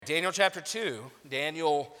Daniel chapter 2.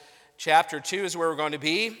 Daniel chapter 2 is where we're going to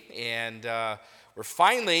be, and we're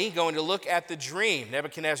finally going to look at the dream,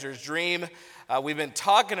 Nebuchadnezzar's dream. We've been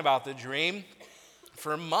talking about the dream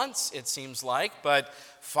for months, it seems like, but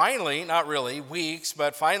finally, not really, weeks,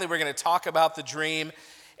 but finally we're going to talk about the dream.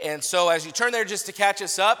 And so as you turn there just to catch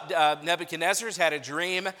us up, Nebuchadnezzar's had a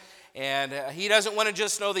dream, and he doesn't want to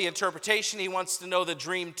just know the interpretation, he wants to know the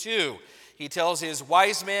dream too. He tells his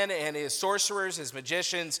wise men and his sorcerers, his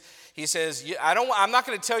magicians, he says, I'm not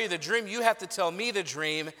going to tell you the dream, you have to tell me the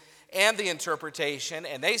dream and the interpretation.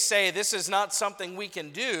 And they say, this is not something we can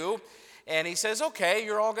do. And he says, okay,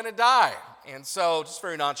 you're all going to die. And so, just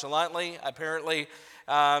very nonchalantly, apparently,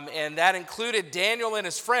 and that included Daniel and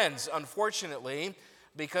his friends, unfortunately,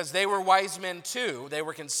 because they were wise men too. They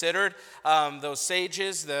were considered those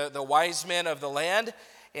sages, the wise men of the land.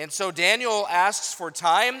 And so Daniel asks for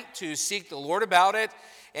time to seek the Lord about it,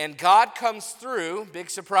 and God comes through, big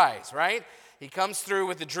surprise, right? He comes through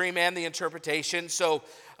with the dream and the interpretation. So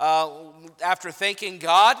after thanking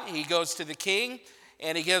God, he goes to the king,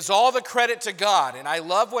 and he gives all the credit to God. And I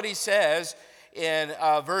love what he says in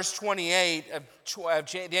verse 28 of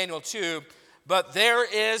Daniel 2, but there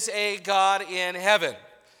is a God in heaven.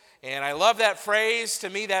 And I love that phrase. To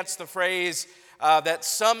me, that's the phrase that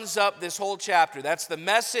sums up this whole chapter. That's the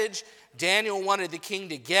message Daniel wanted the king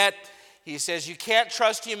to get. He says, you can't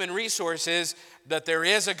trust human resources, but there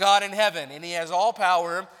is a God in heaven, and he has all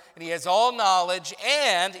power, and he has all knowledge,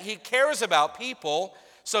 and he cares about people,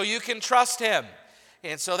 so you can trust him.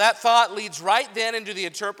 And so that thought leads right then into the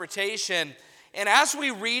interpretation. And as we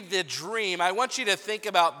read the dream, I want you to think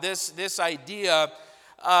about this idea.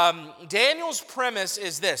 Daniel's premise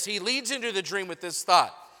is this. He leads into the dream with this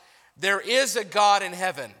thought. There is a God in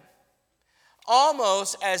heaven.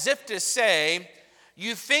 Almost as if to say,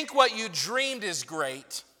 you think what you dreamed is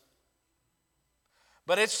great,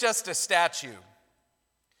 but it's just a statue.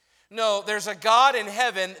 No, there's a God in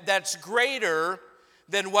heaven that's greater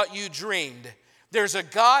than what you dreamed. There's a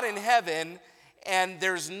God in heaven, and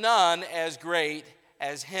there's none as great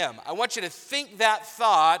as him. I want you to think that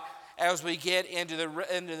thought as we get into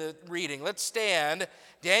the reading. Let's stand.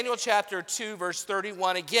 Daniel chapter 2, verse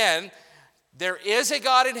 31 again. There is a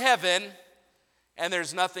God in heaven, and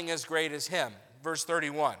there's nothing as great as him. Verse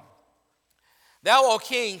 31. Thou, O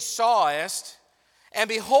king, sawest, and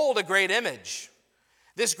behold, a great image.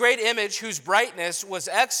 This great image, whose brightness was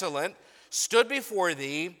excellent, stood before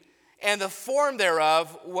thee, and the form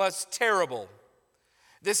thereof was terrible.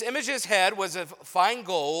 This image's head was of fine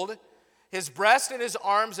gold, his breast and his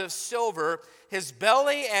arms of silver, his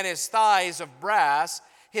belly and his thighs of brass,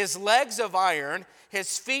 his legs of iron,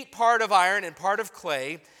 his feet part of iron and part of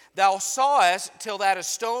clay. Thou sawest till that a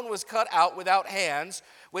stone was cut out without hands,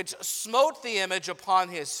 which smote the image upon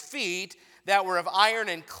his feet that were of iron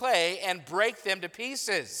and clay, and brake them to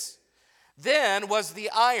pieces. Then was the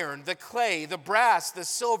iron, the clay, the brass, the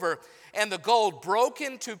silver, and the gold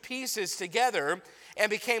broken to pieces together, and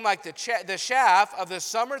became like the chaff of the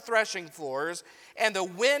summer threshing floors, and the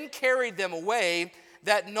wind carried them away,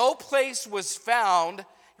 that no place was found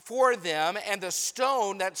for them, and the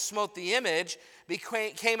stone that smote the image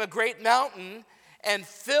became a great mountain and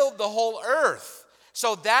filled the whole earth.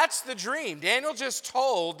 So that's the dream. Daniel just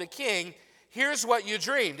told the king, here's what you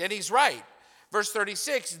dreamed, and he's right. Verse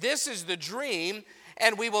 36, this is the dream,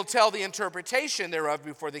 and we will tell the interpretation thereof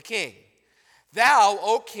before the king. Thou,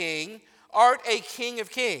 O king, art a king of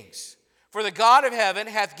kings, for the God of heaven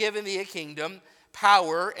hath given thee a kingdom,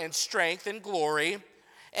 power, and strength, and glory.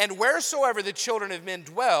 And wheresoever the children of men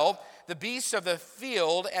dwell, the beasts of the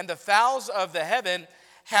field and the fowls of the heaven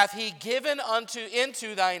hath he given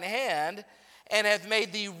into thine hand, and hath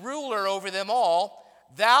made thee ruler over them all.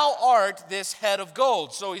 Thou art this head of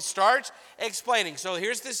gold. So he starts explaining. So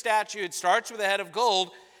here's the statue. It starts with a head of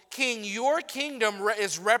gold. King, your kingdom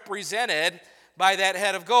is represented by that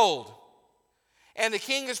head of gold. And the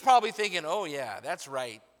king is probably thinking, oh yeah, that's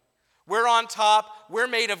right. We're on top. We're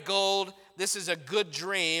made of gold. This is a good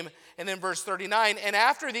dream. And then verse 39, and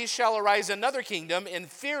after thee shall arise another kingdom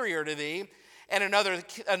inferior to thee, and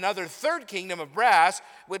another third kingdom of brass,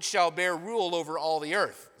 which shall bear rule over all the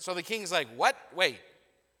earth. So the king's like, what? Wait.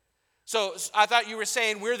 So I thought you were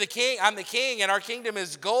saying we're the king, I'm the king, and our kingdom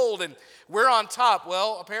is gold, and we're on top.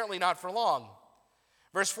 Well, apparently not for long.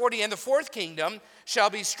 Verse 40, and the fourth kingdom shall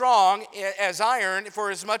be strong as iron, for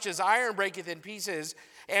as much as iron breaketh in pieces,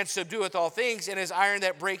 and subdueth all things, and as iron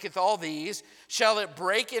that breaketh all these, shall it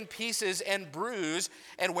break in pieces and bruise.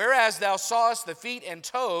 And whereas thou sawest the feet and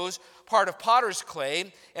toes, part of potter's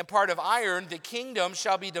clay, and part of iron, the kingdom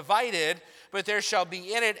shall be divided, but there shall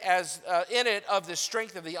be in it of the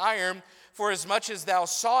strength of the iron, for as much as thou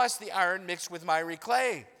sawest the iron mixed with miry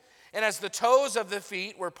clay. And as the toes of the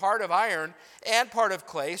feet were part of iron and part of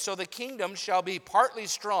clay, so the kingdom shall be partly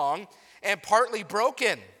strong and partly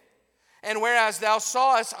broken. And whereas thou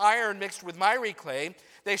sawest iron mixed with miry clay,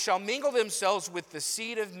 they shall mingle themselves with the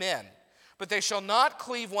seed of men. But they shall not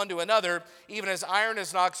cleave one to another, even as iron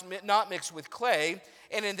is not mixed with clay.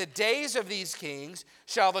 And in the days of these kings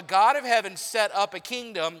shall the God of heaven set up a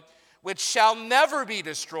kingdom which shall never be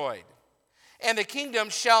destroyed. And the kingdom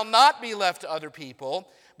shall not be left to other people,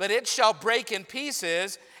 but it shall break in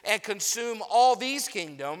pieces and consume all these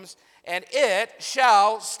kingdoms, and it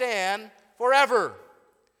shall stand forever.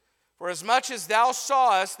 For as much as thou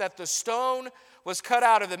sawest that the stone was cut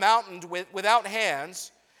out of the mountain without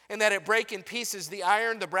hands, and that it brake in pieces the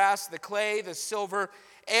iron, the brass, the clay, the silver,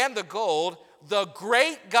 and the gold, the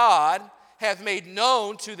great God hath made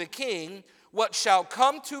known to the king what shall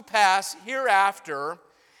come to pass hereafter,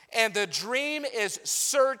 and the dream is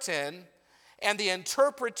certain, and the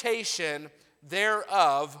interpretation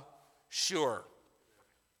thereof sure.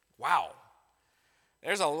 Wow.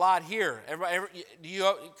 There's a lot here. Do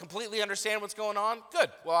you completely understand what's going on? Good.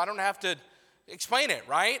 Well, I don't have to explain it,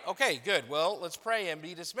 right? Okay, good. Well, let's pray and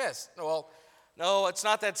be dismissed. Well, no, it's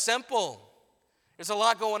not that simple. There's a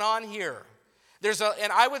lot going on here.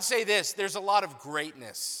 And I would say this, there's a lot of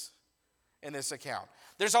greatness in this account.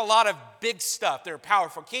 There's a lot of big stuff. There are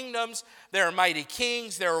powerful kingdoms, there are mighty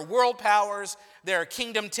kings, there are world powers, there are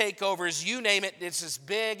kingdom takeovers, you name it, it's just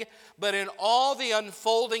big. But in all the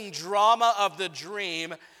unfolding drama of the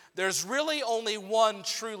dream, there's really only one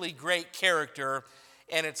truly great character,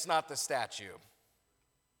 and it's not the statue.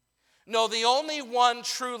 No, the only one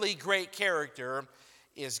truly great character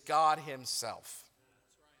is God himself.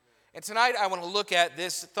 And tonight I want to look at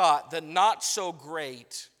this thought, the not so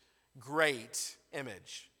great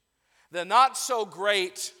image. The not so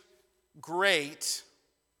great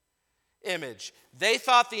image. They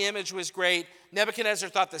thought the image was great. Nebuchadnezzar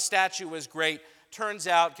thought the statue was great. Turns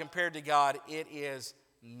out, compared to God, it is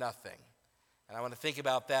nothing. And I want to think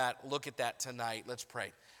about that, look at that tonight. Let's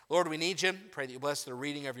pray. Lord, we need you. Pray that you bless the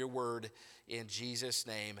reading of your word. In Jesus'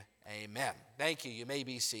 name, amen. Thank you. You may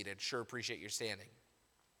be seated. Sure appreciate your standing.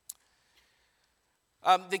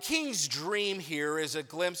 The king's dream here is a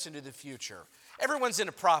glimpse into the future. Everyone's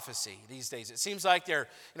into prophecy these days. It seems like there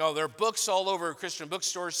are books all over Christian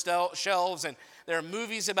bookstore shelves, and there are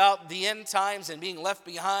movies about the end times and being left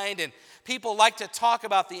behind, and people like to talk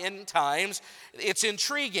about the end times. It's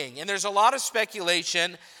intriguing, and there's a lot of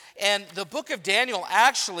speculation, and the book of Daniel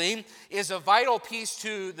actually is a vital piece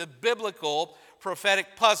to the biblical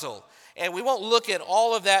prophetic puzzle. And we won't look at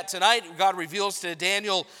all of that tonight. God reveals to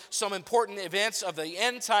Daniel some important events of the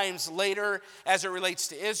end times later as it relates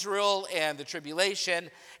to Israel and the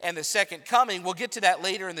tribulation and the second coming. We'll get to that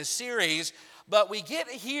later in the series. But we get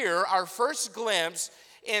here our first glimpse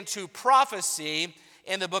into prophecy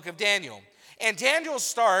in the book of Daniel. And Daniel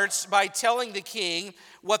starts by telling the king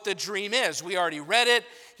what the dream is. We already read it.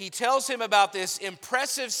 He tells him about this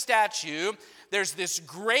impressive statue. There's this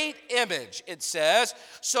great image, it says.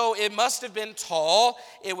 So it must have been tall.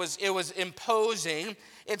 It was imposing.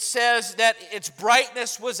 It says that its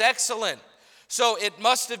brightness was excellent. So it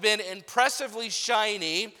must have been impressively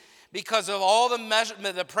shiny because of all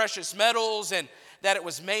the precious metals and that it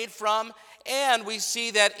was made from. And we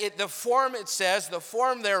see that the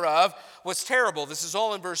form thereof was terrible. This is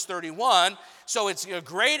all in verse 31. So it's a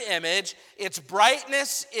great image. Its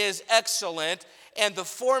brightness is excellent. And the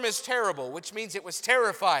form is terrible, which means it was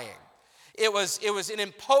terrifying. It was an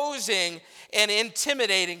imposing and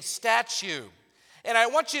intimidating statue. And I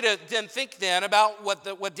want you to then think about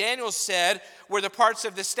what Daniel said were the parts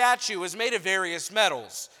of the statue was made of various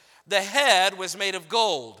metals. The head was made of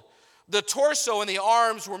gold. The torso and the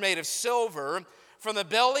arms were made of silver. From the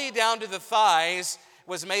belly down to the thighs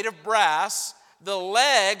was made of brass. The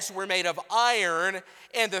legs were made of iron,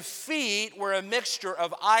 and the feet were a mixture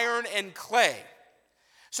of iron and clay.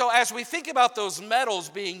 So as we think about those metals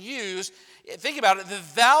being used, think about it, the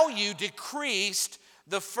value decreased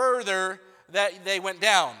the further that they went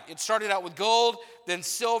down. It started out with gold, then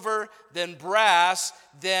silver, then brass,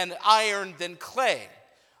 then iron, then clay.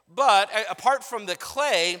 But apart from the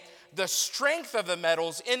clay, the strength of the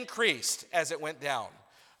metals increased as it went down.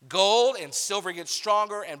 Gold and silver get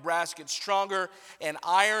stronger, and brass gets stronger, and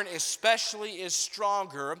iron especially is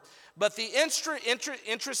stronger. But the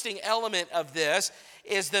interesting element of this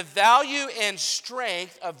is the value and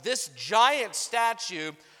strength of this giant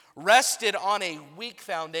statue rested on a weak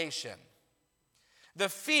foundation. The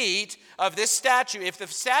feet of this statue, if the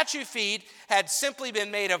statue feet had simply been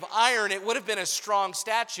made of iron, it would have been a strong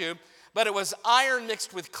statue, but it was iron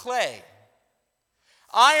mixed with clay.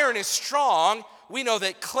 Iron is strong. We know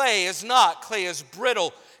that clay is not. Clay is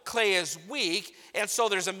brittle. Clay is weak. And so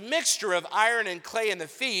there's a mixture of iron and clay in the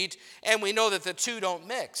feet, and we know that the two don't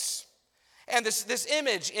mix. And this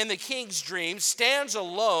image in the king's dream stands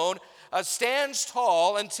alone, stands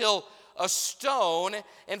tall until a stone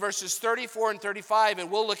in verses 34 and 35,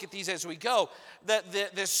 and we'll look at these as we go.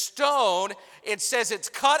 The stone, it says it's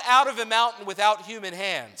cut out of a mountain without human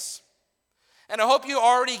hands. And I hope you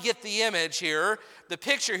already get the image here, the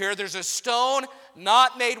picture here. There's a stone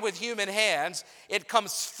not made with human hands. It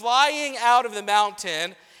comes flying out of the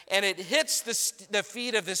mountain, and it hits the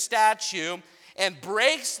feet of the statue and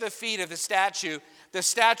breaks the feet of the statue. The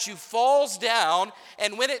statue falls down,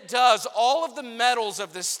 and when it does, all of the metals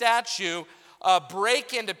of the statue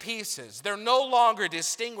break into pieces. They're no longer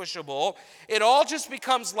distinguishable. It all just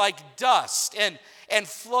becomes like dust and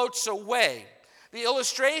floats away. The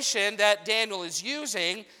illustration that Daniel is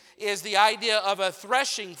using is the idea of a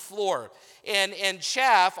threshing floor and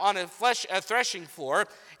chaff on a threshing floor.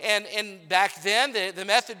 And back then, the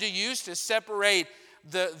method to use to separate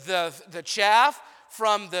the chaff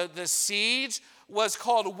from the seeds was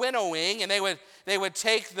called winnowing, and they would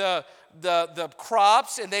take the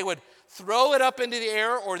crops and they would throw it up into the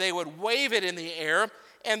air, or they would wave it in the air,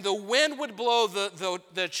 and the wind would blow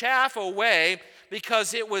the chaff away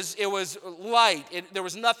because it was light. There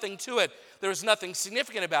was nothing to it. There was nothing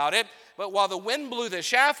significant about it. But while the wind blew the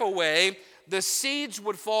chaff away, the seeds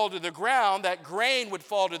would fall to the ground. That grain would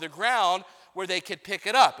fall to the ground where they could pick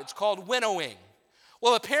it up. It's called winnowing.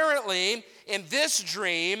 Well, apparently, in this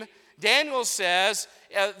dream, Daniel says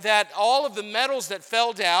that all of the metals that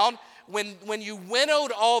fell down, when you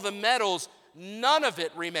winnowed all the metals, none of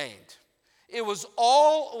it remained. It was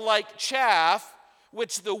all like chaff,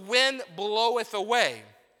 which the wind bloweth away.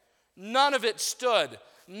 None of it stood.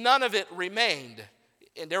 None of it remained.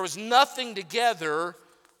 And there was nothing together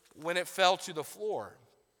when it fell to the floor.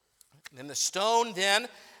 And the stone then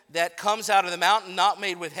that comes out of the mountain, not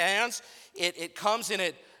made with hands, it comes in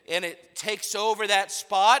it, and it takes over that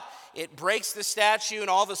spot. It breaks the statue, and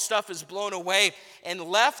all the stuff is blown away. And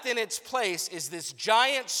left in its place is this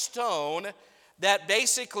giant stone that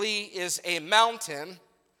basically is a mountain.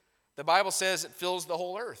 The Bible says it fills the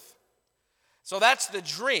whole earth. So that's the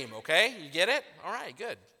dream, okay? You get it? All right,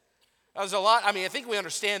 good. That was a lot. I think we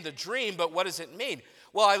understand the dream, but what does it mean?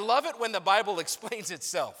 Well, I love it when the Bible explains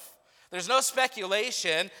itself. There's no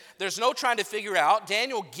speculation. There's no trying to figure out.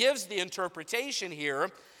 Daniel gives the interpretation here.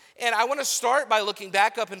 And I want to start by looking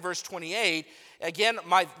back up in verse 28. Again,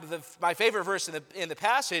 my favorite verse in the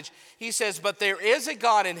passage, he says, "But there is a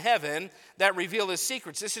God in heaven that revealeth his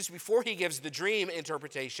secrets." This is before he gives the dream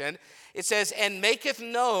interpretation. It says, "And maketh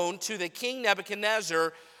known to the king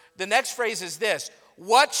Nebuchadnezzar," the next phrase is this,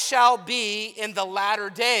 "what shall be in the latter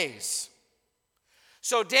days."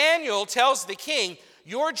 So Daniel tells the king,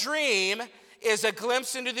 your dream is a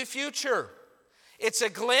glimpse into the future. It's a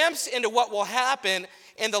glimpse into what will happen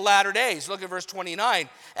in the latter days. Look at verse 29.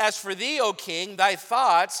 "As for thee, O king, thy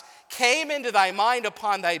thoughts came into thy mind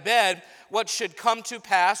upon thy bed, what should come to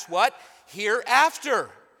pass," what?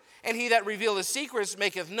 "Hereafter. And he that revealeth secrets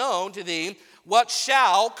maketh known to thee what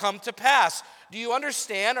shall come to pass." Do you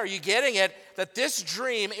understand? Are you getting it? That this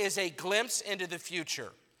dream is a glimpse into the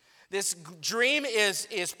future. This dream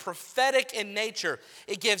is prophetic in nature.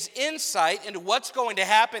 It gives insight into what's going to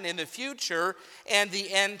happen in the future and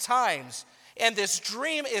the end times. And this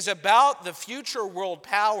dream is about the future world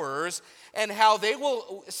powers and how they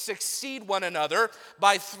will succeed one another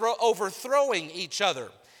by overthrowing each other.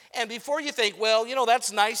 And before you think, well,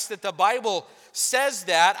 that's nice that the Bible says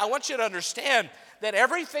that, I want you to understand that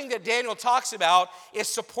everything that Daniel talks about is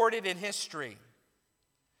supported in history.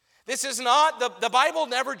 This is not, the Bible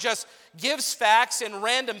never just gives facts and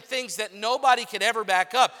random things that nobody could ever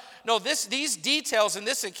back up. No, these details in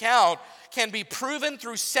this account can be proven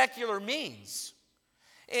through secular means.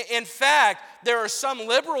 In fact, there are some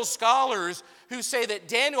liberal scholars who say that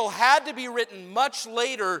Daniel had to be written much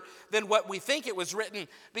later than what we think it was written,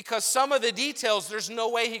 because some of the details, there's no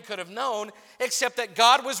way he could have known except that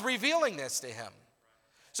God was revealing this to him.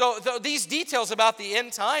 So these details about the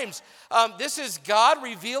end times, this is God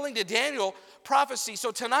revealing to Daniel prophecy.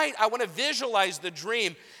 So tonight I want to visualize the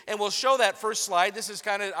dream, and we'll show that first slide. This is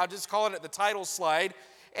I'll just call it the title slide.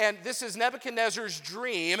 And this is Nebuchadnezzar's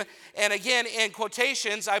dream. And again, in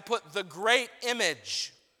quotations, I put the great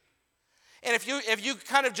image. And if you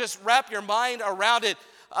kind of just wrap your mind around it,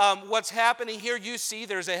 what's happening here, you see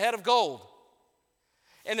there's a head of gold.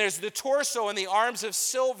 And there's the torso and the arms of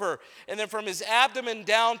silver. And then from his abdomen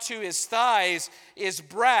down to his thighs is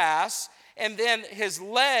brass. And then his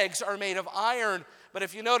legs are made of iron. but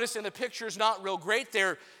if you notice in the picture, it's not real great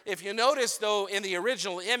there. If you notice, though, in the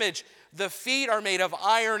original image, the feet are made of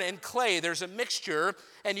iron and clay. There's a mixture,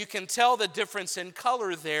 and you can tell the difference in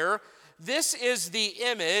color there. This is the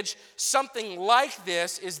image, something like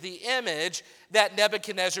this is the image that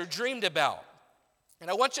Nebuchadnezzar dreamed about.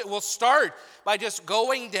 And we'll start by just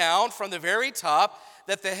going down from the very top,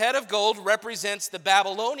 that the head of gold represents the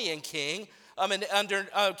Babylonian king,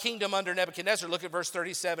 kingdom under Nebuchadnezzar. Look at verse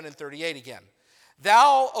 37 and 38 again.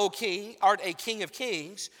 Thou, O king, art a king of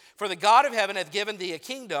kings, for the God of heaven hath given thee a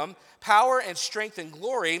kingdom, power and strength and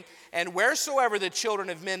glory, and wheresoever the children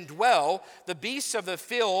of men dwell, the beasts of the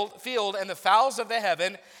field and the fowls of the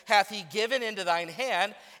heaven hath he given into thine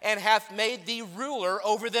hand, and hath made thee ruler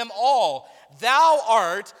over them all. Thou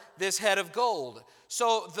art this head of gold.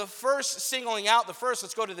 So the first, singling out the first,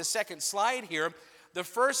 let's go to the second slide here. The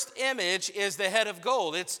first image is the head of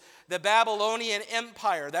gold. It's the Babylonian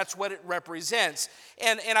Empire. That's what it represents.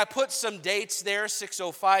 And I put some dates there.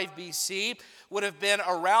 605 BC would have been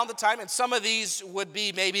around the time. And some of these would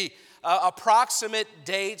be maybe approximate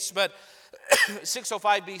dates. But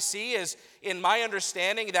 605 BC is, in my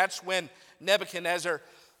understanding, that's when Nebuchadnezzar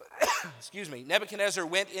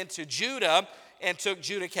went into Judah and took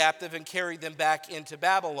Judah captive and carried them back into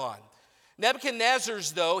Babylon.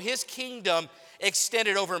 Nebuchadnezzar's, though, his kingdom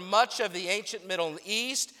extended over much of the ancient Middle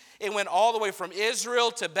East. It went all the way from Israel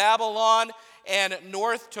to Babylon and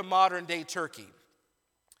north to modern-day Turkey.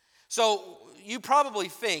 So you probably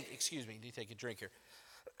think, excuse me, need to take a drink here.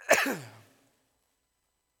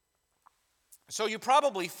 So you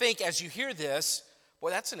probably think as you hear this, boy,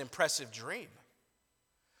 that's an impressive dream.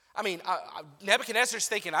 I mean, Nebuchadnezzar's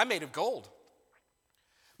thinking, I'm made of gold.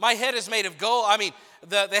 My head is made of gold. I mean,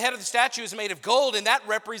 the head of the statue is made of gold, and that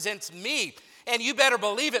represents me. And you better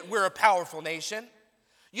believe it, we're a powerful nation.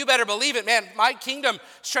 You better believe it, man. My kingdom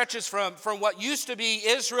stretches from what used to be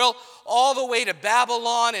Israel all the way to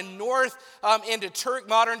Babylon and north into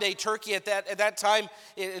modern-day Turkey. At that time,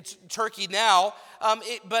 it's Turkey now. And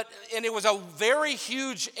it was a very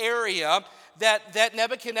huge area that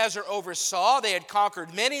Nebuchadnezzar oversaw. They had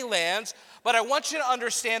conquered many lands. But I want you to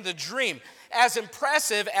understand the dream. As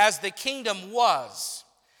impressive as the kingdom was,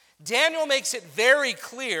 Daniel makes it very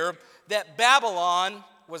clear that Babylon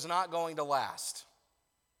was not going to last.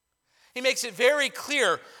 He makes it very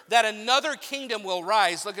clear that another kingdom will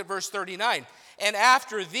rise. Look at verse 39. And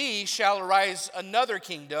after thee shall arise another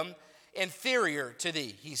kingdom inferior to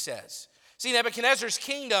thee, he says. See, Nebuchadnezzar's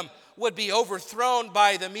kingdom would be overthrown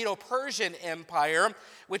by the Medo-Persian Empire,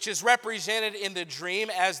 which is represented in the dream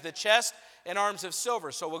as the chest and arms of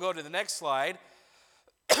silver. So we'll go to the next slide.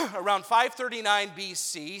 Around 539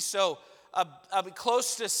 BC, so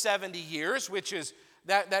close to 70 years, which is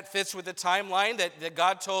that fits with the timeline that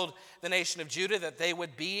God told the nation of Judah that they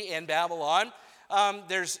would be in Babylon.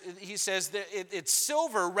 He says that it's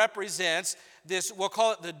silver represents this, we'll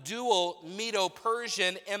call it the dual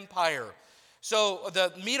Medo-Persian Empire. So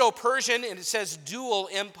the Medo-Persian, and it says dual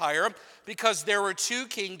empire, because there were two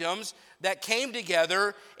kingdoms that came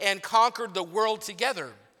together and conquered the world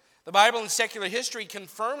together. The Bible in secular history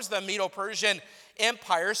confirms the Medo-Persian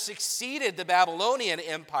Empire succeeded the Babylonian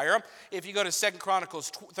Empire. If you go to 2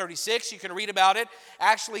 Chronicles 36, you can read about it.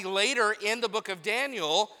 Actually, later in the book of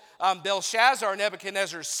Daniel, Belshazzar,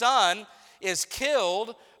 Nebuchadnezzar's son, is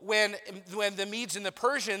killed when the Medes and the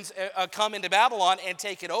Persians come into Babylon and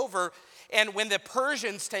take it over. And when the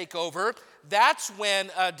Persians take over, that's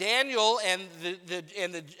when Daniel and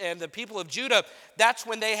the people of Judah, that's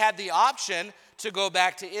when they had the option to go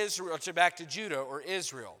back to Israel, to back to Judah or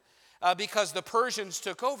Israel, because the Persians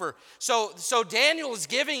took over. So Daniel is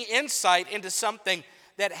giving insight into something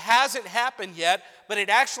that hasn't happened yet, but it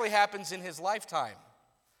actually happens in his lifetime.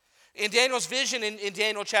 In Daniel's vision in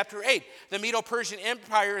Daniel chapter 8, the Medo-Persian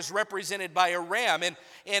Empire is represented by a ram.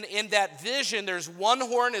 And in that vision, there's one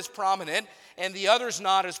horn is prominent and the other's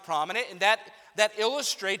not as prominent. And that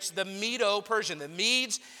illustrates the Medo-Persian, the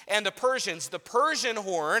Medes and the Persians. The Persian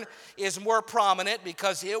horn is more prominent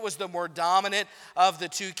because it was the more dominant of the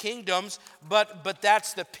two kingdoms. But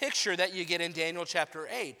that's the picture that you get in Daniel chapter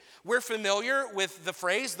 8. We're familiar with the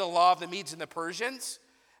phrase, the law of the Medes and the Persians.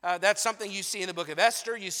 That's something you see in the book of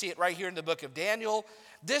Esther. You see it right here in the book of Daniel.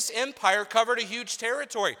 This empire covered a huge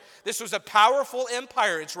territory. This was a powerful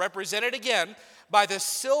empire. It's represented again by the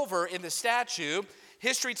silver in the statue.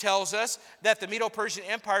 History tells us that the Medo-Persian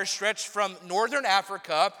Empire stretched from northern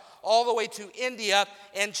Africa all the way to India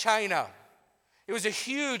and China. It was a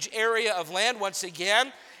huge area of land once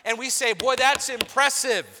again. And we say, boy, that's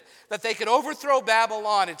impressive that they could overthrow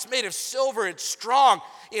Babylon. It's made of silver. It's strong.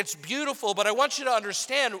 It's beautiful. But I want you to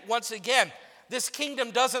understand, once again, this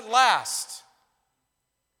kingdom doesn't last.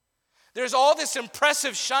 There's all this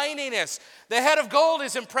impressive shininess. The head of gold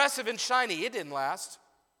is impressive and shiny. It didn't last.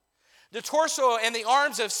 The torso and the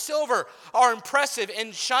arms of silver are impressive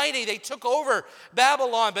and shiny. They took over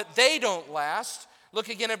Babylon, but they don't last. Look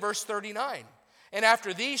again at verse 39. And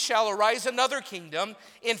after thee shall arise another kingdom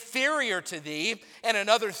inferior to thee, and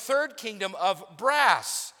another third kingdom of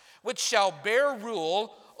brass, which shall bear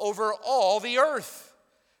rule over all the earth.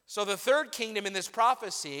 So the third kingdom in this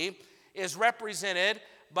prophecy is represented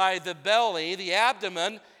by the belly, the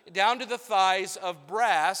abdomen, down to the thighs of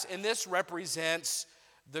brass, and this represents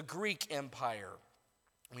the Greek Empire.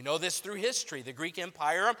 We know this through history. The Greek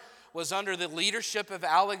Empire was under the leadership of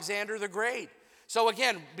Alexander the Great. So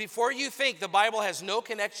again, before you think the Bible has no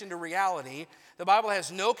connection to reality, the Bible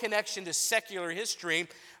has no connection to secular history,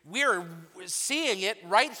 we're seeing it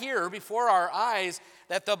right here before our eyes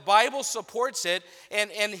that the Bible supports it,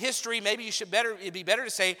 and history, maybe it'd be better to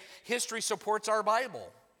say history supports our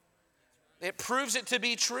Bible. It proves it to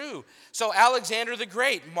be true. So Alexander the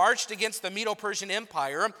Great marched against the Medo-Persian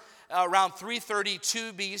Empire around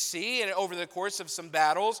 332 BC, and over the course of some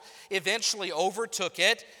battles, eventually overtook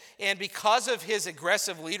it. And because of his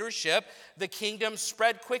aggressive leadership, the kingdom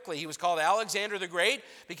spread quickly. He was called Alexander the Great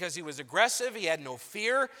because he was aggressive, he had no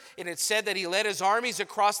fear, and it said that he led his armies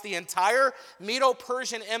across the entire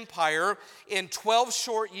Medo-Persian Empire in 12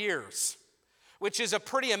 short years, which is a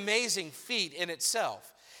pretty amazing feat in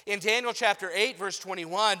itself. In Daniel chapter 8, verse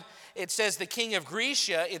 21, it says the king of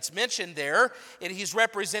Grecia, it's mentioned there, and he's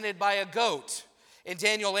represented by a goat. In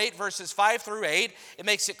Daniel 8, verses 5 through 8, it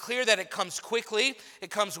makes it clear that it comes quickly, it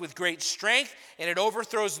comes with great strength, and it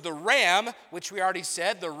overthrows the ram, which we already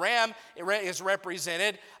said. The ram is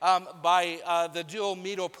represented by the dual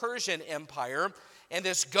Medo-Persian Empire. And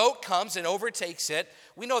this goat comes and overtakes it.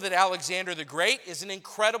 We know that Alexander the Great is an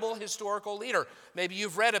incredible historical leader. Maybe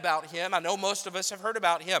you've read about him. I know most of us have heard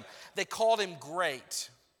about him. They called him great.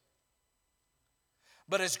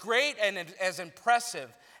 But as great and as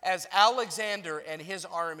impressive as Alexander and his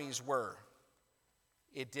armies were,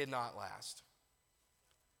 it did not last.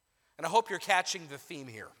 And I hope you're catching the theme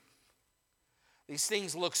here. These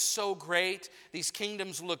things look so great. These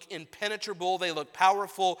kingdoms look impenetrable. They look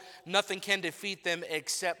powerful. Nothing can defeat them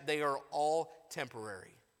except they are all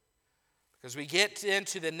temporary. Because we get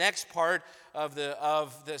into the next part of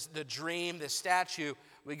the dream, the statue,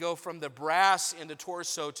 we go from the brass in the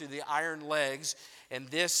torso to the iron legs, and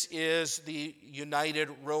this is the United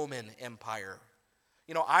Roman Empire.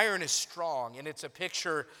 You know, iron is strong, and it's a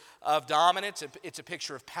picture of dominance. It's a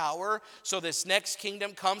picture of power. So this next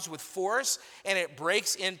kingdom comes with force, and it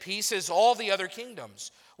breaks in pieces all the other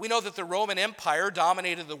kingdoms. We know that the Roman Empire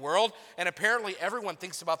dominated the world, and apparently everyone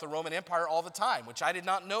thinks about the Roman Empire all the time, which I did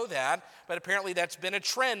not know that, but apparently that's been a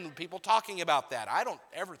trend, people talking about that. I don't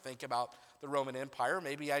ever think about the Roman Empire.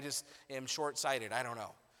 Maybe I just am short-sighted. I don't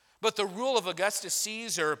know. But the rule of Augustus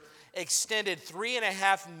Caesar extended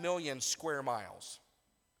 3.5 million square miles.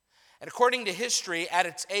 And according to history, at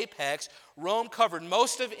its apex, Rome covered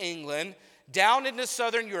most of England, down into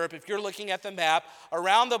southern Europe, if you're looking at the map,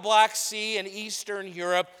 around the Black Sea and Eastern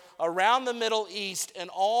Europe, around the Middle East, and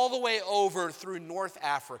all the way over through North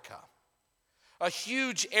Africa. A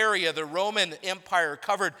huge area the Roman Empire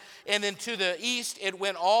covered. And then to the east, it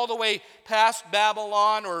went all the way past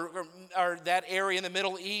Babylon or that area in the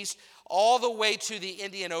Middle East, all the way to the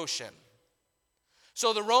Indian Ocean.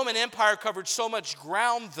 So the Roman Empire covered so much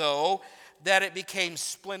ground, though, that it became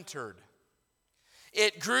splintered.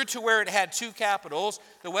 It grew to where it had two capitals.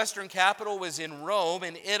 The western capital was in Rome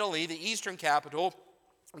in Italy. The eastern capital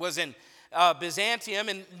was in Byzantium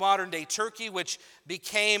in modern-day Turkey, which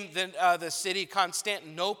became the city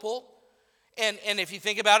Constantinople. And if you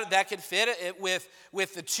think about it, that could fit it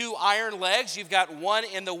with the two iron legs. You've got one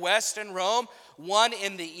in the west in Rome, one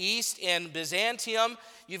in the east in Byzantium.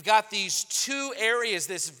 You've got these two areas,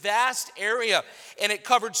 this vast area, and it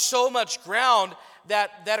covered so much ground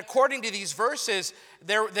that according to these verses,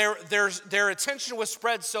 their attention was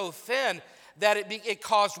spread so thin that it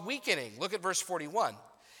caused weakening. Look at verse 41.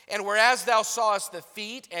 And whereas thou sawest the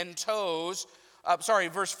feet and toes,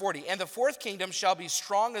 verse 40, and the fourth kingdom shall be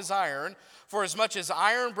strong as iron, for as much as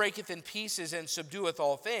iron breaketh in pieces and subdueth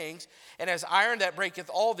all things, and as iron that breaketh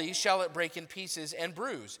all these shall it break in pieces and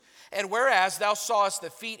bruise. And whereas thou sawest the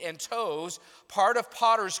feet and toes, part of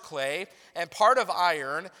potter's clay and part of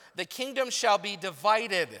iron, the kingdom shall be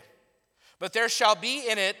divided. But there shall be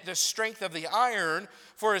in it the strength of the iron,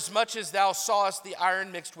 for as much as thou sawest the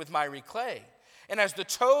iron mixed with miry clay. And as the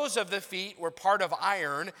toes of the feet were part of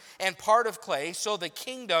iron and part of clay, so the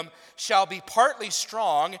kingdom shall be partly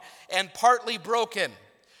strong and partly broken.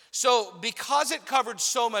 So because it covered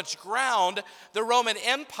so much ground, the Roman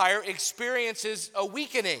Empire experiences a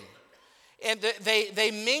weakening. And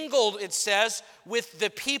they mingled, it says, with the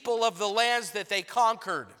people of the lands that they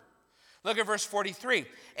conquered. Look at verse 43.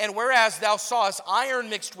 And whereas thou sawest iron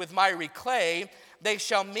mixed with miry clay, they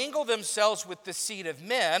shall mingle themselves with the seed of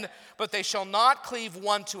men, but they shall not cleave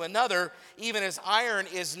one to another, even as iron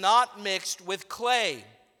is not mixed with clay.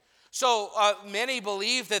 So many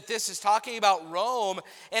believe that this is talking about Rome,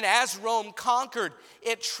 and as Rome conquered,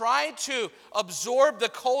 it tried to absorb the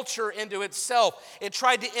culture into itself. It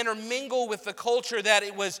tried to intermingle with the culture that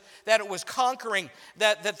it was conquering,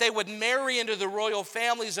 that they would marry into the royal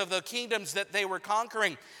families of the kingdoms that they were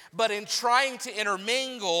conquering. But in trying to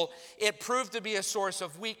intermingle, it proved to be a source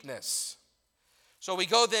of weakness. So we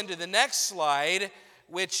go then to the next slide,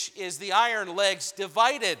 which is the iron legs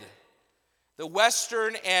divided. The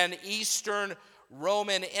Western and Eastern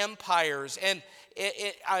Roman empires. And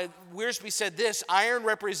Wiersbe said this: iron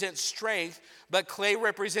represents strength, but clay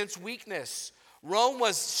represents weakness. Rome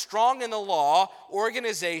was strong in the law,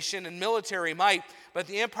 organization, and military might, but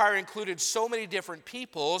the empire included so many different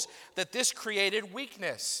peoples that this created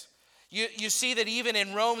weakness. You see that even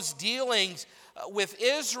in Rome's dealings with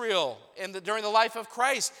Israel during the life of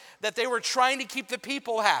Christ, that they were trying to keep the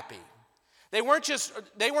people happy. They weren't just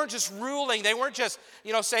ruling. They weren't just,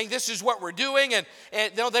 saying this is what we're doing. And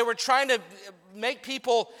they were trying to make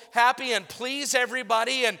people happy and please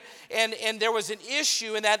everybody. And there was an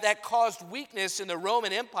issue in that caused weakness in the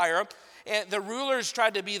Roman Empire. And the rulers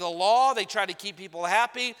tried to be the law. They tried to keep people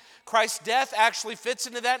happy. Christ's death actually fits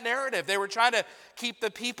into that narrative. They were trying to keep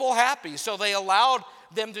the people happy. So they allowed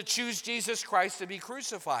them to choose Jesus Christ to be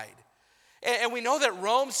crucified. And we know that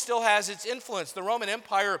Rome still has its influence. The Roman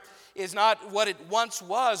Empire is not what it once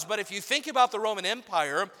was, but if you think about the Roman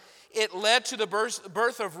Empire, it led to the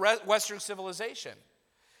birth of Western civilization.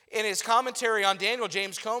 In his commentary on Daniel,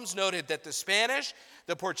 James Combs noted that the Spanish,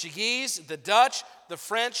 the Portuguese, the Dutch, the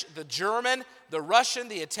French, the German, the Russian,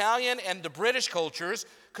 the Italian, and the British cultures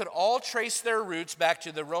could all trace their roots back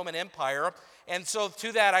to the Roman Empire. And so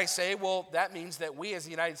to that I say, well, that means that we as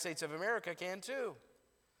the United States of America can too.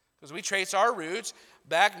 Because we trace our roots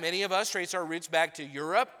back, many of us trace our roots back to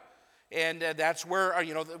Europe. And that's where,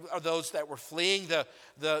 those that were fleeing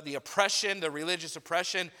the oppression, the religious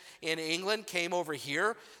oppression in England came over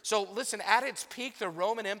here. So listen, at its peak, the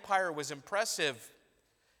Roman Empire was impressive.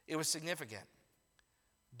 It was significant.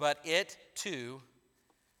 But it, too,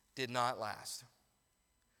 did not last.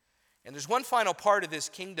 And there's one final part of this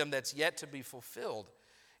kingdom that's yet to be fulfilled.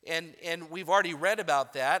 And we've already read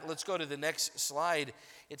about that. Let's go to the next slide.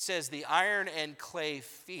 It says the iron and clay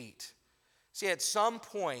feet. See, at some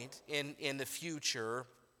point in the future,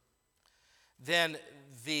 then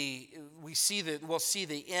we'll see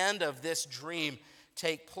the end of this dream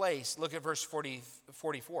take place. Look at verse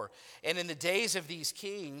 44. And in the days of these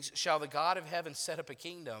kings shall the God of heaven set up a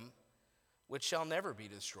kingdom which shall never be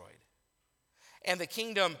destroyed. And the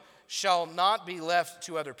kingdom shall not be left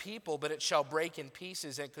to other people, but it shall break in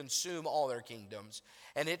pieces and consume all their kingdoms,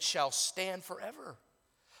 and it shall stand forever.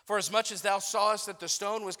 For as much as thou sawest that the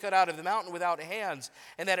stone was cut out of the mountain without hands,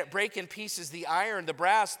 and that it brake in pieces the iron, the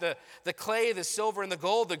brass, the clay, the silver, and the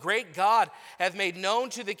gold, the great God hath made known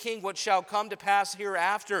to the king what shall come to pass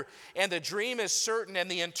hereafter. And the dream is certain, and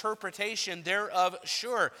the interpretation thereof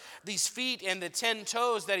sure. These feet and the 10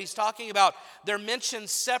 toes that he's talking about, they're mentioned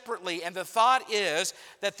separately. And the thought is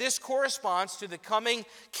that this corresponds to the coming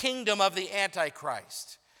kingdom of the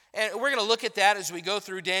Antichrist. And we're going to look at that as we go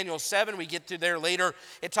through Daniel 7. We get to there later.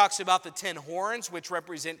 It talks about the 10 horns, which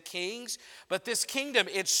represent kings. But this kingdom,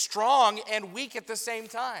 it's strong and weak at the same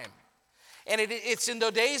time. And it's in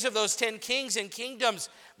the days of those 10 kings and kingdoms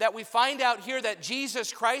that we find out here that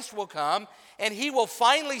Jesus Christ will come, and he will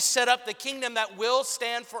finally set up the kingdom that will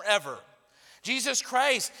stand forever. Jesus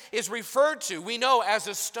Christ is referred to, we know, as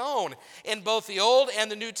a stone in both the Old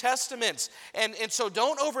and the New Testaments. And so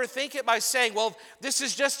don't overthink it by saying, well, this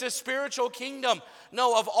is just a spiritual kingdom.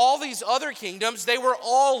 No, of all these other kingdoms, they were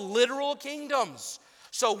all literal kingdoms.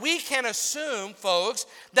 So we can assume, folks,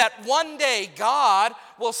 that one day God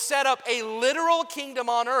will set up a literal kingdom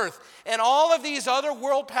on earth. And all of these other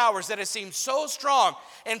world powers that have seemed so strong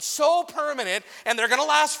and so permanent, and they're going to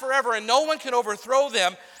last forever and no one can overthrow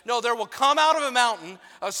them. No, there will come out of a mountain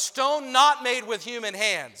a stone not made with human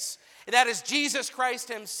hands. And that is Jesus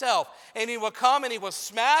Christ himself. And he will come and he will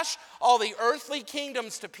smash all the earthly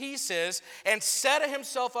kingdoms to pieces and set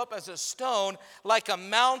himself up as a stone like a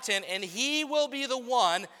mountain. And he will be the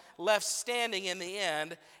one left standing in the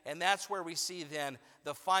end. And that's where we see then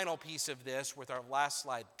the final piece of this with our last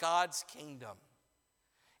slide, God's kingdom.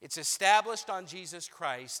 It's established on Jesus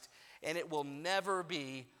Christ, and it will never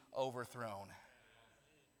be overthrown.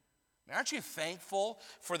 Aren't you thankful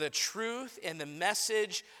for the truth and the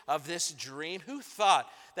message of this dream? Who thought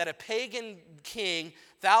that a pagan king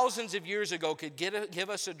thousands of years ago could give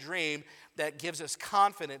us a dream that gives us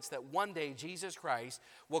confidence that one day Jesus Christ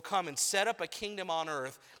will come and set up a kingdom on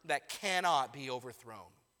earth that cannot be overthrown?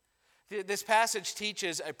 This passage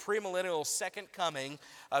teaches a premillennial second coming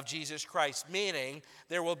of Jesus Christ, meaning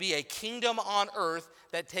there will be a kingdom on earth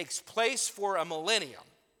that takes place for a millennium.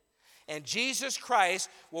 And Jesus Christ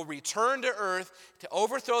will return to earth to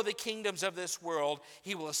overthrow the kingdoms of this world.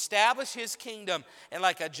 He will establish his kingdom, and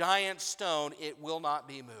like a giant stone, it will not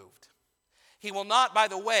be moved. He will not, by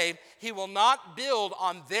the way, he will not build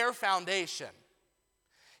on their foundation.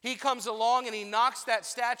 He comes along and he knocks that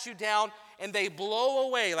statue down, and they blow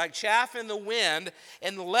away like chaff in the wind,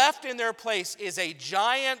 and left in their place is a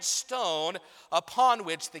giant stone upon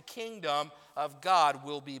which the kingdom of God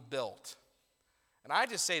will be built. And I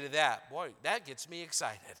just say to that, boy, that gets me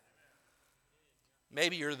excited.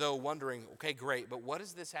 Maybe you're, though, wondering, okay, great, but what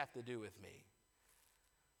does this have to do with me?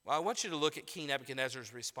 Well, I want you to look at King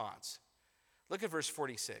Nebuchadnezzar's response. Look at verse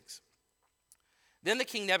 46. Then the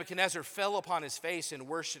king Nebuchadnezzar fell upon his face and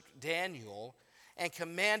worshipped Daniel and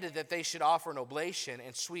commanded that they should offer an oblation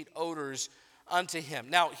and sweet odors unto him.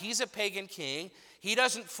 Now, he's a pagan king. He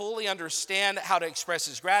doesn't fully understand how to express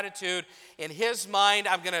his gratitude. In his mind,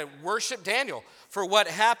 I'm going to worship Daniel for what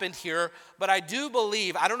happened here. But I do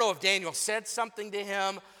believe, I don't know if Daniel said something to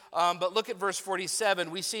him, but look at verse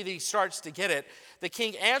 47. We see that he starts to get it. The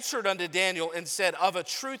king answered unto Daniel and said, of a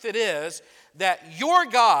truth it is that your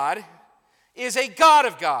God is a God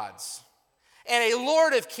of gods and a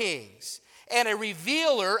Lord of kings and a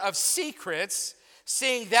revealer of secrets,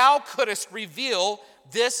 seeing thou couldst reveal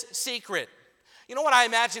this secret. You know what I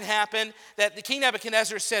imagine happened? That the king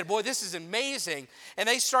Nebuchadnezzar said, boy, this is amazing. And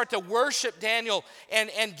they start to worship Daniel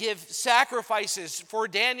and give sacrifices for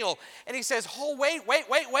Daniel. And he says, oh,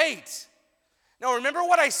 wait. Now, remember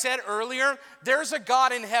what I said earlier? There's a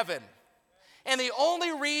God in heaven. And the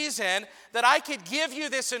only reason that I could give you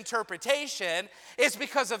this interpretation is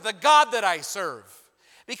because of the God that I serve.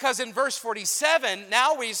 Because in verse 47,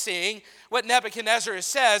 now we're seeing what Nebuchadnezzar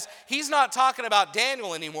says. He's not talking about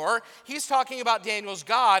Daniel anymore. He's talking about Daniel's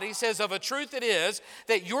God. He says, of a truth it is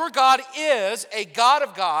that your God is a God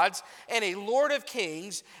of gods and a Lord of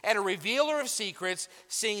kings and a revealer of secrets,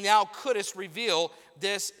 seeing thou couldst reveal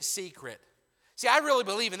this secret. See, I really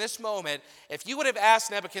believe in this moment, if you would have asked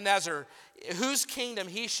Nebuchadnezzar whose kingdom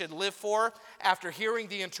he should live for after hearing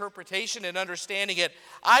the interpretation and understanding it,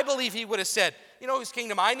 I believe he would have said, you know whose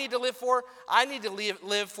kingdom I need to live for? I need to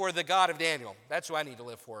live for the God of Daniel. That's who I need to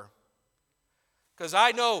live for. Because I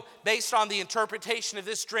know, based on the interpretation of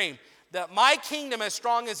this dream, that my kingdom, as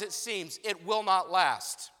strong as it seems, it will not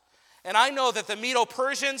last. And I know that the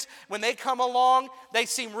Medo-Persians, when they come along, they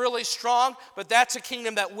seem really strong, but that's a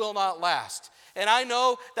kingdom that will not last. And I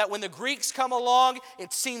know that when the Greeks come along,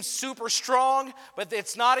 it seems super strong, but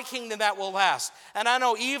it's not a kingdom that will last. And I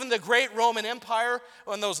know even the great Roman Empire,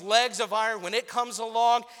 when those legs of iron, when it comes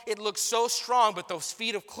along, it looks so strong, but those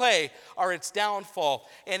feet of clay are its downfall.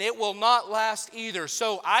 And it will not last either.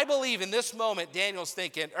 So I believe in this moment, Daniel's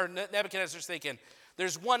thinking, or Nebuchadnezzar's thinking,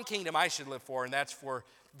 there's one kingdom I should live for, and that's for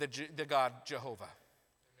the God Jehovah.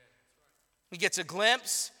 He gets a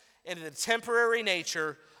glimpse into the temporary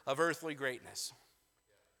nature of earthly greatness.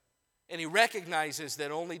 And he recognizes that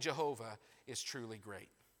only Jehovah is truly great.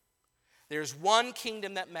 There's one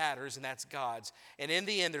kingdom that matters, and that's God's. And in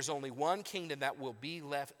the end, there's only one kingdom that will be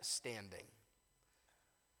left standing.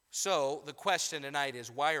 So the question tonight is,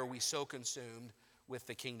 why are we so consumed with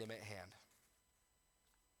the kingdom at hand?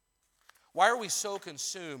 Why are we so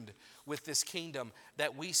consumed with this kingdom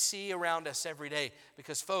that we see around us every day?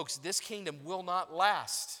 Because, folks, this kingdom will not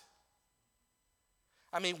last.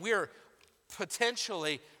 I mean, we're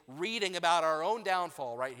potentially reading about our own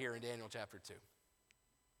downfall right here in Daniel chapter 2.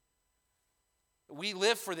 We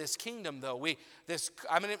live for this kingdom, though.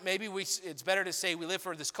 It's better to say we live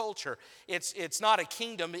for this culture. It's not a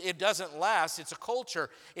kingdom. It doesn't last. It's a culture.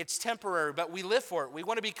 It's temporary, but we live for it. We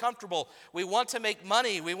want to be comfortable. We want to make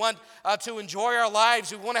money. We want to enjoy our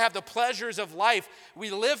lives. We want to have the pleasures of life.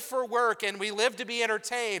 We live for work, and we live to be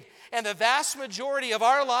entertained. And the vast majority of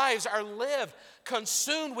our lives are lived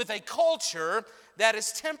consumed with a culture that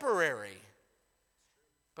is temporary.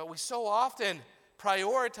 But we so often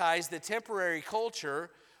prioritize the temporary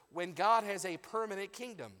culture when God has a permanent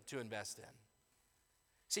kingdom to invest in.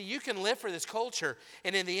 See, you can live for this culture,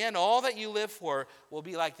 and in the end, all that you live for will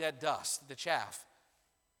be like that dust, the chaff.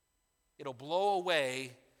 It'll blow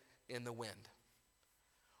away in the wind.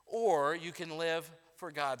 or you can live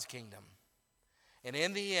for God's kingdom. And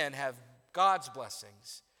in the end, have God's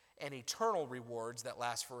blessings and eternal rewards that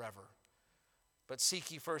last forever. But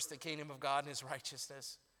seek ye first the kingdom of God and his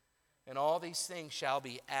righteousness, and all these things shall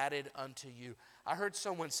be added unto you. I heard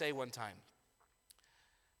someone say one time,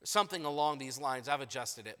 something along these lines. I've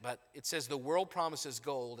adjusted it, but it says the world promises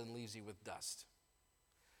gold and leaves you with dust.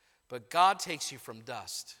 But God takes you from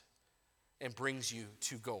dust and brings you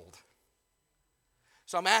to gold.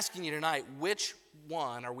 So I'm asking you tonight, which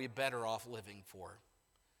one are we better off living for?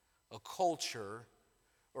 A culture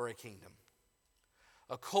or a kingdom?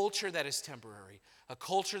 A culture that is temporary, a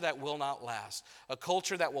culture that will not last, a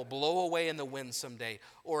culture that will blow away in the wind someday,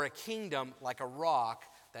 or a kingdom like a rock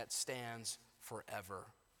that stands forever.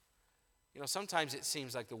 You know, sometimes it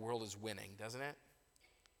seems like the world is winning, doesn't it?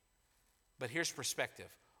 But here's perspective.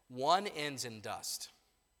 One ends in dust.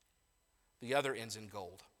 The other ends in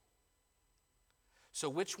gold. So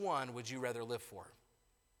which one would you rather live for?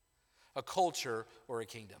 A culture or a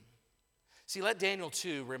kingdom? See, let Daniel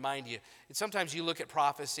 2 remind you. And sometimes you look at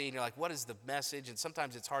prophecy and you're like, what is the message? And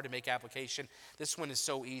sometimes it's hard to make application. This one is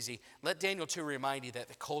so easy. Let Daniel 2 remind you that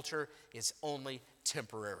the culture is only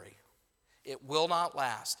temporary. It will not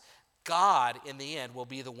last. God, in the end, will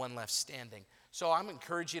be the one left standing. So I'm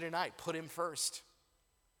encouraging you tonight, put him first.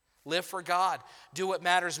 Live for God. Do what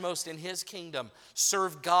matters most in his kingdom.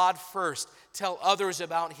 Serve God first. Tell others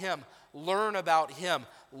about him. Learn about him.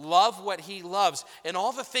 Love what he loves. And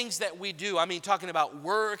all the things that we do, I mean, talking about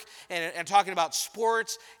work and talking about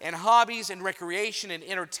sports and hobbies and recreation and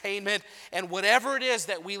entertainment and whatever it is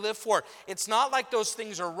that we live for. It's not like those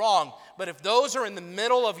things are wrong, but if those are in the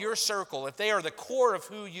middle of your circle, if they are the core of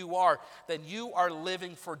who you are, then you are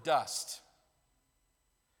living for dust.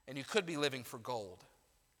 And you could be living for gold.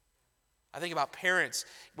 I think about parents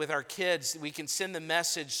with our kids. We can send the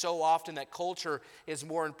message so often that culture is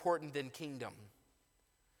more important than kingdom.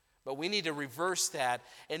 But we need to reverse that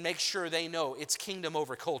and make sure they know it's kingdom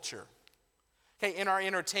over culture. Okay, in our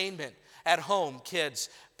entertainment, at home, kids,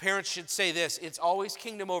 parents should say this: it's always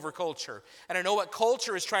kingdom over culture. And I know what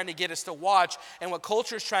culture is trying to get us to watch and what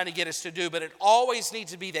culture is trying to get us to do, but it always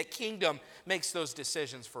needs to be that kingdom makes those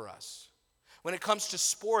decisions for us. When it comes to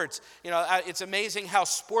sports, you know, it's amazing how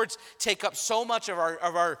sports take up so much of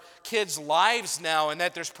our kids' lives now, and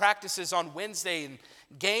that there's practices on Wednesday and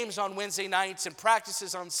games on Wednesday nights and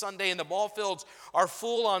practices on Sunday, and the ball fields are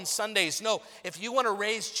full on Sundays. No, if you want to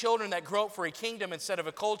raise children that grow up for a kingdom instead of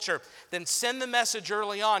a culture, then send the message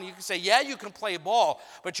early on. You can say, yeah, you can play ball,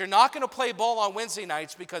 but you're not going to play ball on Wednesday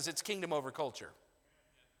nights because it's kingdom over culture.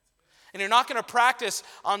 And you're not going to practice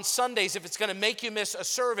on Sundays if it's going to make you miss a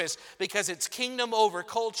service because it's kingdom over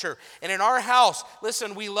culture. And in our house,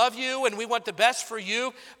 listen, we love you and we want the best for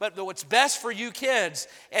you, but what's best for you kids,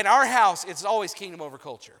 in our house, it's always kingdom over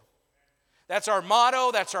culture. That's our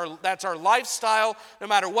motto, that's our lifestyle, no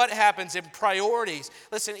matter what happens in priorities.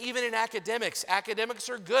 Listen, even in academics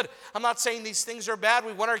are good. I'm not saying these things are bad.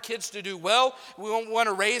 We want our kids to do well. We want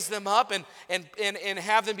to raise them up and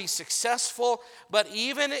have them be successful. But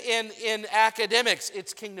even in academics,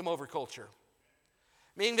 it's kingdom over culture.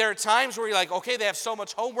 Meaning there are times where you're like, okay, they have so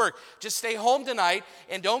much homework. Just stay home tonight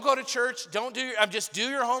and don't go to church. Just do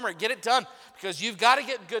your homework. Get it done because you've got to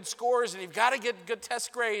get good scores and you've got to get good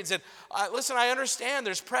test grades. And listen, I understand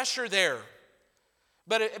there's pressure there.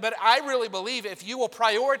 But I really believe if you will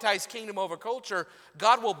prioritize kingdom over culture,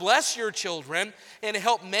 God will bless your children and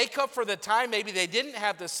help make up for the time maybe they didn't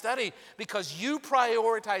have to study because you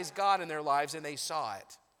prioritized God in their lives and they saw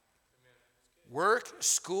it. Work,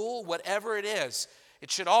 school, whatever it is. It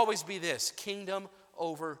should always be this: kingdom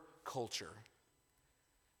over culture.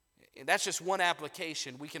 And that's just one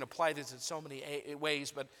application. We can apply this in so many ways,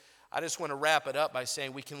 but I just want to wrap it up by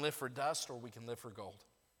saying we can live for dust or we can live for gold.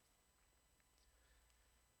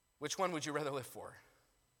 Which one would you rather live for?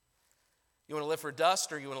 You want to live for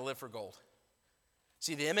dust or you want to live for gold?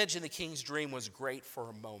 See, the image in the king's dream was great for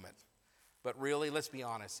a moment, but really, let's be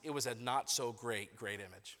honest, it was a not so great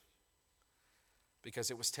image because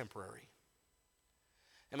it was temporary.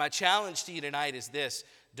 And my challenge to you tonight is this: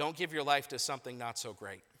 don't give your life to something not so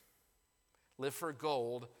great. Live for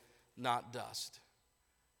gold, not dust.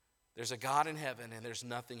 There's a God in heaven, and there's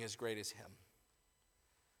nothing as great as him.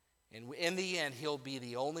 And in the end, he'll be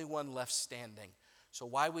the only one left standing. So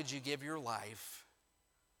why would you give your life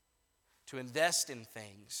to invest in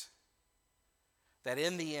things that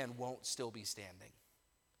in the end won't still be standing?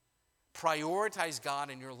 Prioritize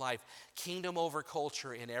God in your life, kingdom over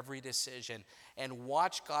culture in every decision, and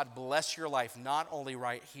watch God bless your life, not only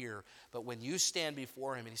right here, but when you stand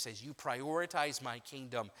before him and he says, you prioritize my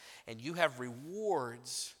kingdom, and you have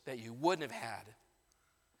rewards that you wouldn't have had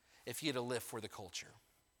if you to live for the culture.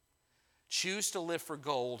 Choose to live for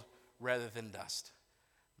gold rather than dust.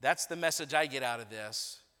 That's the message I get out of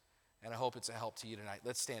this, and I hope it's a help to you tonight.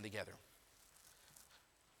 Let's stand together.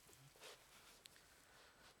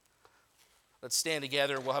 Let's stand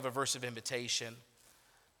together. We'll have a verse of invitation.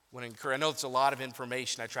 I know it's a lot of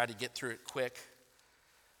information. I tried to get through it quick.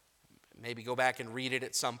 Maybe go back and read it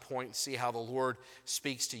at some point and see how the Lord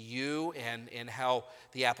speaks to you and how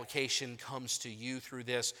the application comes to you through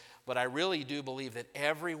this. But I really do believe that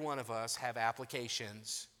every one of us have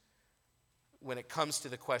applications when it comes to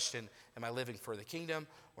the question, am I living for the kingdom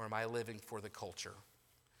or am I living for the culture?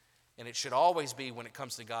 And it should always be, when it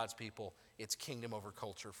comes to God's people, it's kingdom over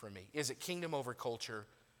culture for me. Is it kingdom over culture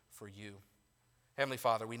for you? Heavenly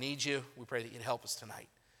Father, we need you. We pray that you'd help us tonight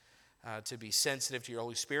to be sensitive to your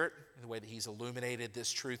Holy Spirit, the way that he's illuminated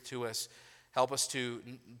this truth to us. Help us to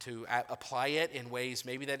apply it in ways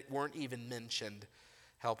maybe that weren't even mentioned.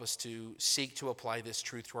 Help us to seek to apply this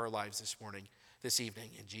truth to our lives this evening.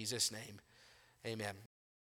 In Jesus' name, amen.